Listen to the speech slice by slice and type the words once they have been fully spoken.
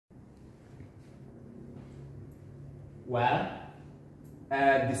Well,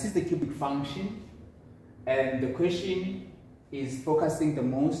 this is the cubic function, and the question is focusing the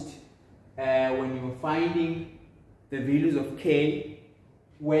most when you're finding the values of k,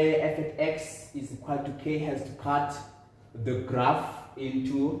 where f at x is equal to k has to cut the graph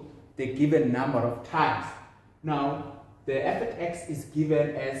into the given number of times. Now, the f at x is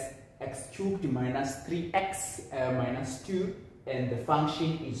given as x cubed minus 3x minus 2, and the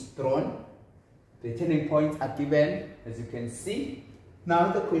function is drawn. The turning points are given, as you can see.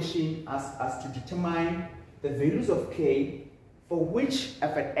 Now the question asks us to determine the values of k for which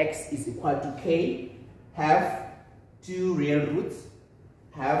f at x is equal to k, have 2 real roots,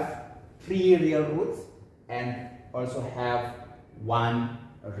 have 3 real roots, and also have 1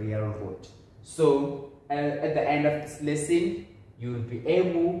 real root. So at the end of this lesson, you will be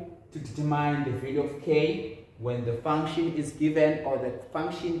able to determine the value of k when the function is given, or the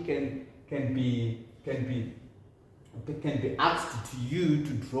function can be asked to you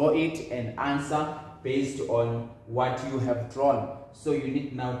to draw it and answer based on what you have drawn. So you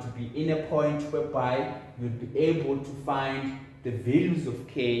need now to be in a point whereby you'll be able to find the values of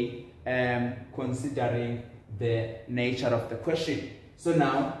k considering the nature of the question. So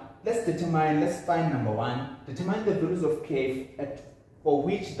now let's find number 1. Determine the values of k for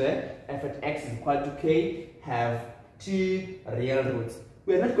which the f at x is equal to k have 2 real roots.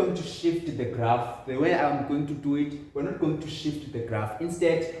 We are not going to shift the graph the way I'm going to do it. We're not going to shift the graph.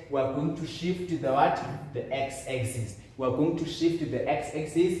 Instead, we are going to shift the what? The x-axis. We are going to shift the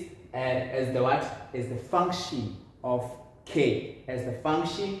x-axis as the what? As the function of k. As the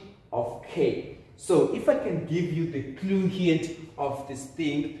function of k. So if I can give you the clue hint of this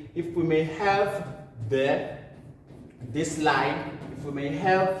thing, if we may have this line,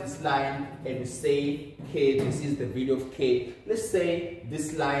 and we say k, this is the value of k. Let's say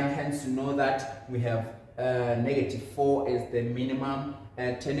this line, hence you know that we have -4 as the minimum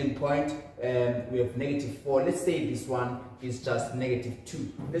turning point. We have -4. Let's say this one is just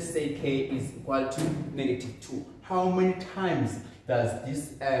 -2. Let's say k is equal to -2. How many times does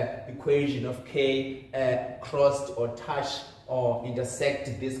this equation of k cross or touch or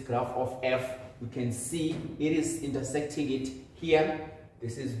intersect this graph of f? We can see it is intersecting it here.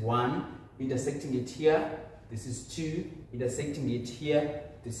 This is 1, intersecting it here. This is 2, intersecting it here.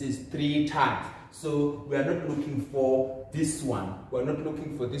 This is 3 times. So we are not looking for this one. We're not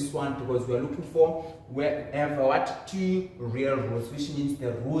looking for this one because we are looking for wherever what? 2 real roots, which means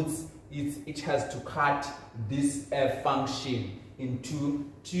the roots, it has to cut this function into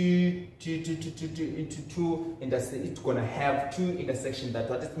two into 2 it's gonna have 2 intersections. That's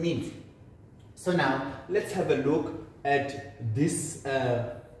what it means. So now let's have a look at this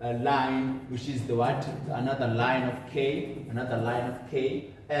line, which is the what? Another line of k,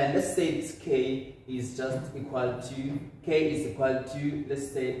 and let's say this k is just equal to, let's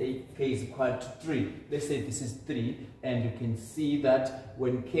say k is equal to 3. Let's say this is 3, and you can see that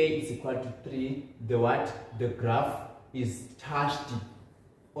when k is equal to 3, the graph is touched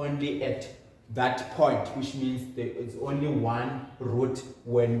only at that point, which means there is only 1 root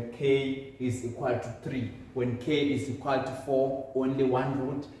when k is equal to 3. When k is equal to 4, only 1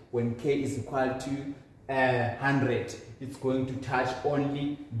 root. When k is equal to 100, it's going to touch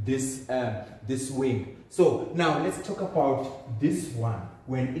only this wing. So now let's talk about this one,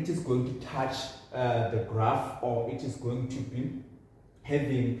 when it is going to touch the graph, or it is going to be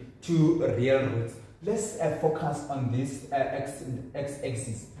having 2 real roots. Let's focus on this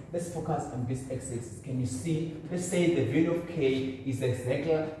x-axis. Let's focus on this x-axis. Can you see? Let's say the value of k is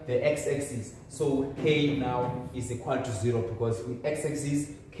exactly the x-axis. So k now is equal to 0, because with x-axis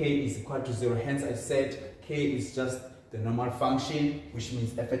k is equal to 0. Hence I said k is just the normal function, which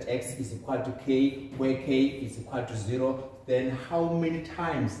means f at x is equal to k, where k is equal to 0. Then how many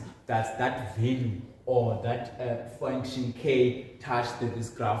times does that value or that function k touch this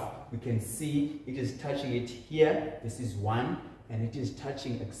graph? We can see it is touching it here. This is 1. And it is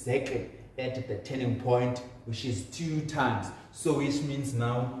touching exactly at the turning point, which is 2 times. So which means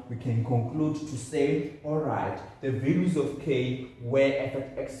now we can conclude to say, all right, the values of k where f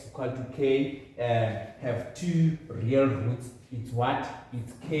at x is equal to k have 2 real roots. It's what?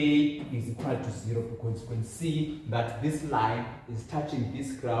 It's k is equal to 0, because you can see that this line is touching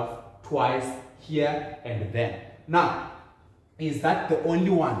this graph twice, here and there. Now, is that the only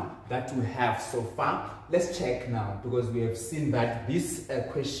one that we have so far? Let's check now, because we have seen that this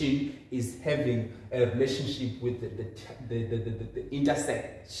question is having a relationship with the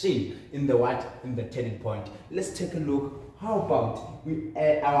intersection in the what? In the turning point. Let's take a look. How about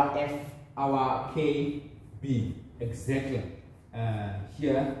our k be exactly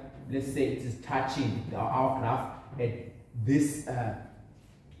here? Let's say it is touching our graph at this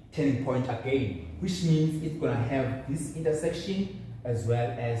turning point again, which means it's going to have this intersection as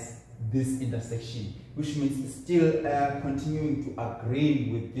well as this intersection, which means it's still continuing to agree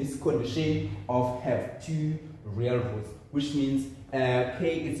with this condition of have two real roots, which means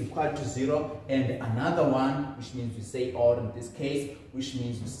k is equal to 0, and another one, which means we say or in this case, which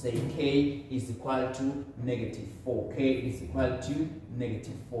means we say k is equal to negative 4. K is equal to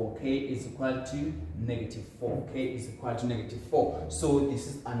negative 4. K is equal to negative 4. K is equal to negative 4. So this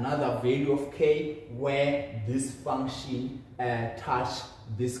is another value of k where this function touch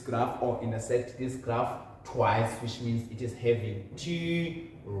this graph or intersect this graph twice, which means it is having two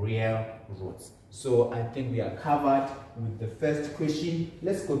real roots. So I think we are covered with the first question.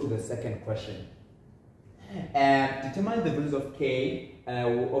 Let's go to the second question. Determine the values of k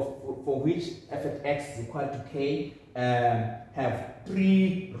for which f at x is equal to k have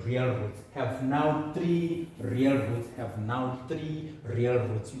three real roots. Have now three real roots. Have now three real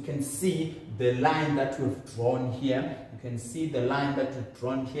roots. You can see the line that we've drawn here. You can see the line that we've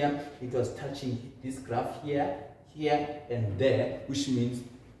drawn here. It was touching this graph here, here, and there, which means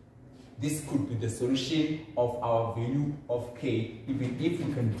this could be the solution of our value of k. Even if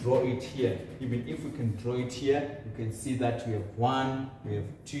we can draw it here, even if we can draw it here, you can see that we have 1, we have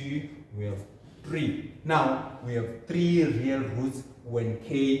 2, we have 3. Now we have three real roots when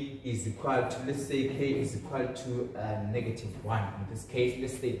k is equal to, let's say k is equal to negative 1. In this case,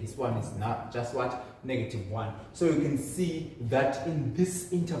 let's say this one is not just what? Negative 1. So you can see that in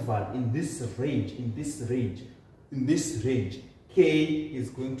this interval, in this range, k is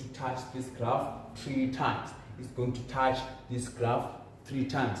going to touch this graph 3 times. It's going to touch this graph 3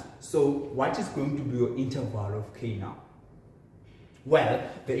 times. So what is going to be your interval of k now? Well,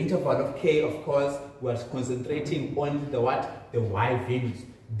 the interval of k, of course, we are concentrating on the what? The y values.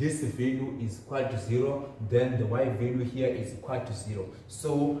 This value is equal to 0, then the y value here is equal to 0.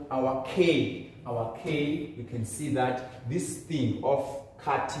 So our k, we can see that this thing of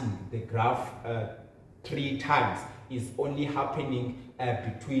cutting the graph 3 times is only happening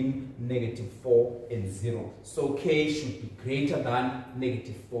between negative 4 and 0. So k should be greater than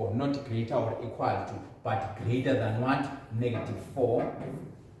negative 4, not greater or equal to, but greater than what? Negative 4.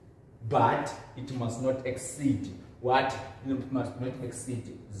 But it must not exceed what? It must not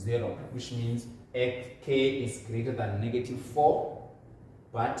exceed 0, which means k is greater than negative 4,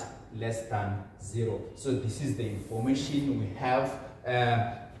 but less than 0. So this is the information we have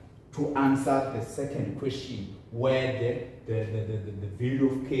to answer the second question, where the value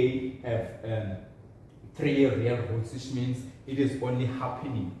of k have 3 real roots, which means it is only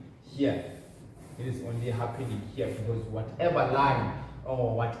happening here. It is only happening here because whatever line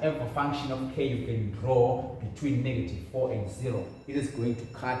or whatever function of k you can draw between negative 4 and 0, it is going to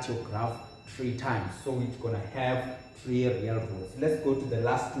cut your graph 3 times. So it's going to have 3 real roots. Let's go to the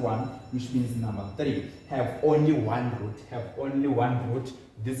last one, which means number 3. Have only one root. Have only one root.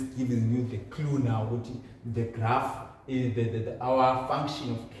 This gives you the clue now. Which the graph is our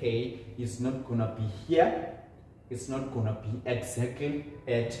function of k is not gonna be here. It's not gonna be exactly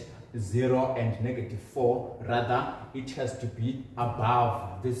at 0 and negative 4. Rather, it has to be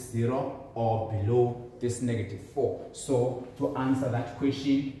above this 0 or below this negative 4. So to answer that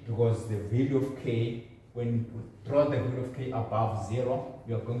question, because the value of k, when you draw the value of k above 0,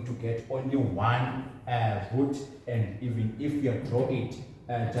 you are going to get only one root, and even if you draw it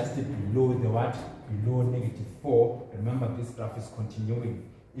just below the what? Below negative 4, remember this graph is continuing.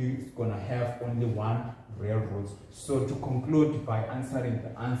 It's gonna have only one real root. So to conclude by answering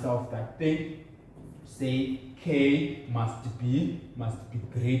the answer of that thing, say k must be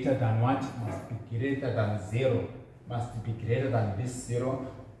greater than what? Must be greater than 0. Must be greater than this 0,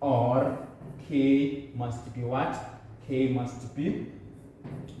 or k must be what? K must be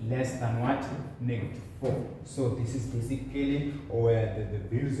less than what? Negative 4. So this is basically where the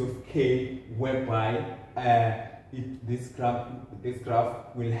values of k, whereby this graph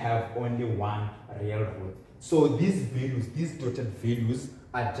will have only one real root. So these values, these dotted values,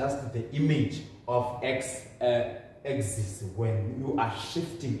 are just the image of x axis when you are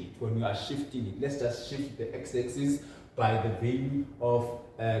shifting it. When you are shifting it, let's just shift the x-axis by the value of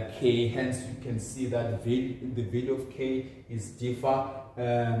k. Hence, you can see that the value of k is differ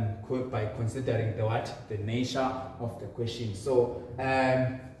by considering the nature of the question. So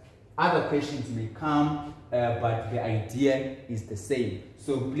other questions may come, but the idea is the same.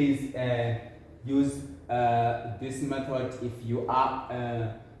 So please use this method if you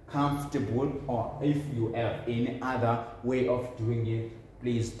are comfortable, or if you have any other way of doing it.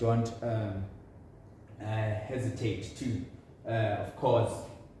 Please don't hesitate to, of course,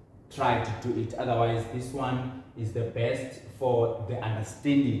 try to do it. Otherwise, this one is the best for the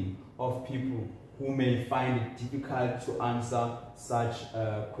understanding of people who may find it difficult to answer such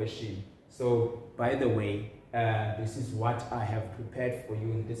a question. So, by the way, this is what I have prepared for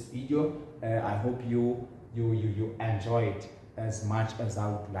you in this video. I hope you enjoy it as much as I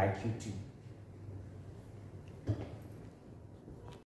would like you to.